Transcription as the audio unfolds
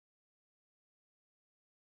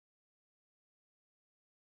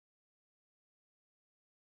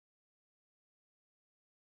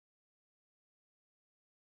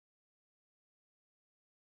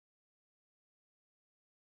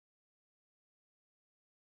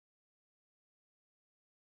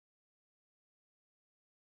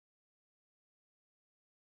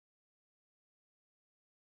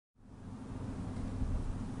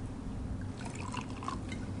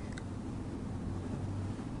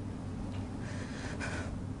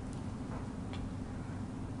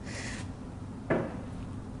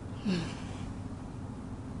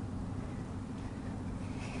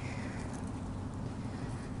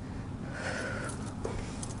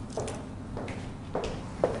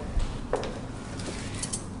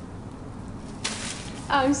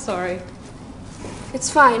I'm sorry.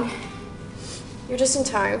 It's fine. You're just in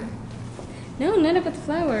time. No, not about the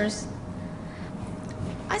flowers.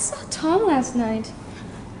 I saw Tom last night.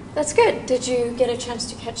 That's good. Did you get a chance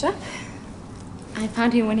to catch up? I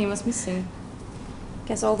found him when he was missing.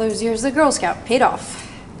 Guess all those years of Girl Scout paid off.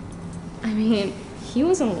 I mean, he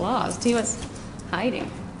wasn't lost. He was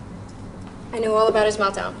hiding. I know all about his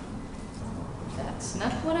meltdown. That's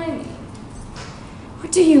not what I mean.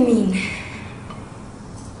 What do you mean?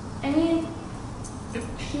 I mean,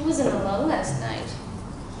 he wasn't alone last night.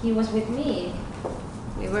 He was with me.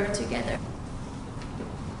 We were together.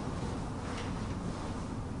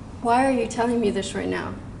 Why are you telling me this right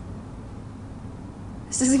now?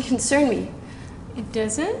 This doesn't concern me. It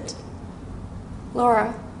doesn't?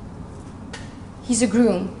 Laura, he's a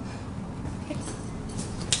groom.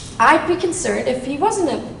 I'd be concerned if he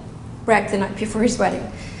wasn't a wreck the night before his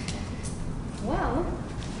wedding. Well,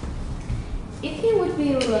 if he would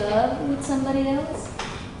be in love with somebody else,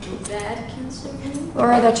 would that concern him?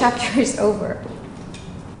 Laura, that chapter is over.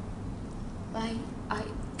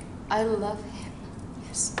 I love him.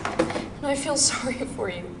 Yes. And I feel sorry for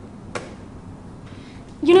you.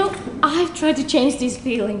 You know, I've tried to change these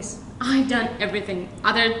feelings. I've done everything.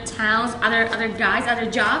 Other towns, other guys, other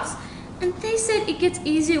jobs. And they said it gets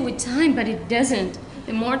easier with time, but it doesn't.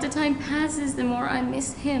 The more the time passes, the more I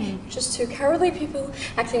miss him. Just two cowardly people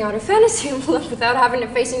acting out a fantasy of love without having to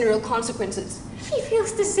face any real consequences. He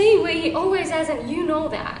feels the same way he always has, and you know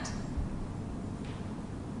that.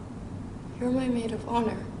 You're my maid of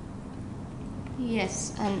honor.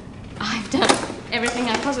 Yes, and I've done everything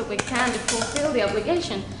I possibly can to fulfill the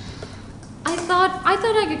obligation. I thought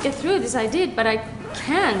I could get through this, I did, but I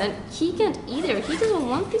can't, and he can't either. He doesn't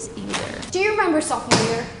want this either. Do you remember sophomore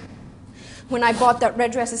year? When I bought that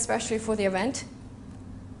red dress especially for the event?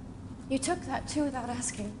 You took that too without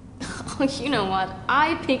asking. Oh, you know what?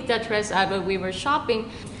 I picked that dress out when we were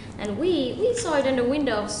shopping, and we saw it in the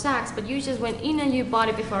window of Saks, but you just went in and you bought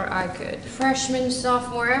it before I could. Freshman,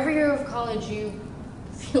 sophomore, every year of college, you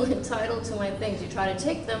feel entitled to my things. You try to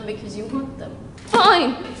take them because you want them.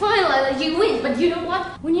 Fine, Lila, you win, but you know what?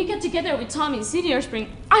 When you get together with Tom in senior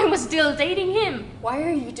spring, I was still dating him. Why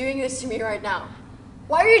are you doing this to me right now?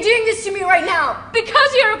 Why are you doing this to me right now?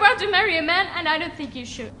 Because you're about to marry a man, and I don't think you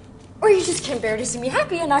should. Or you just can't bear to see me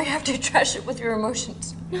happy and I have to trash it with your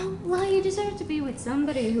emotions. No, Lila, you deserve to be with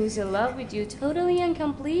somebody who's in love with you totally and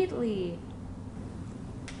completely.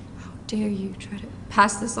 How dare you try to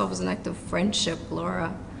pass this off as an act of friendship,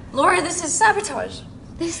 Laura? Laura, this is sabotage.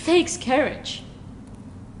 This takes courage.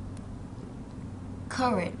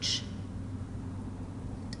 Courage.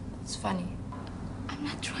 It's funny. I'm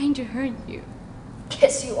not trying to hurt you.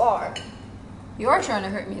 Yes, you are. You are trying to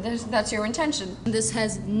hurt me. That's your intention. This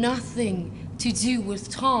has nothing to do with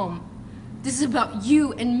Tom. This is about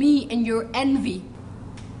you and me and your envy.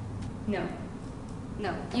 No,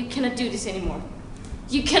 you cannot do this anymore.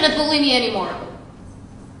 You cannot bully me anymore.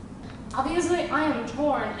 Obviously, I am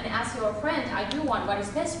torn, and as your friend, I do want what is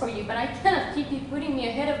best for you, but I cannot keep you putting me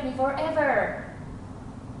ahead of me forever.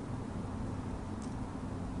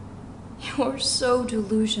 You're so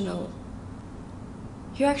delusional.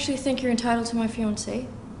 You actually think you're entitled to my fiancé?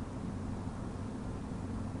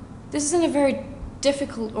 This isn't a very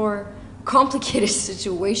difficult or complicated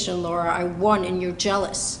situation, Laura. I won and you're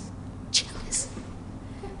jealous. Jealous?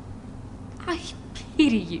 I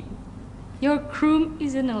pity you. Your groom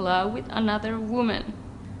is in love with another woman.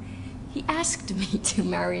 He asked me to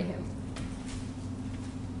marry him.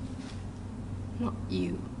 Not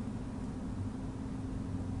you.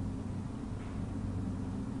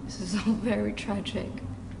 This is all very tragic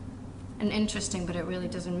and interesting, but it really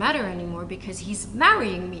doesn't matter anymore because he's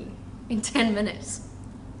marrying me in 10 minutes.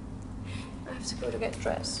 I have to go to get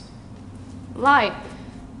dressed. Lie.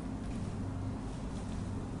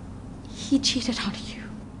 He cheated on you.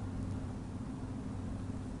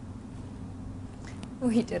 No,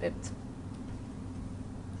 he didn't.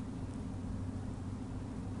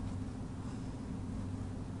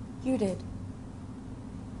 You did.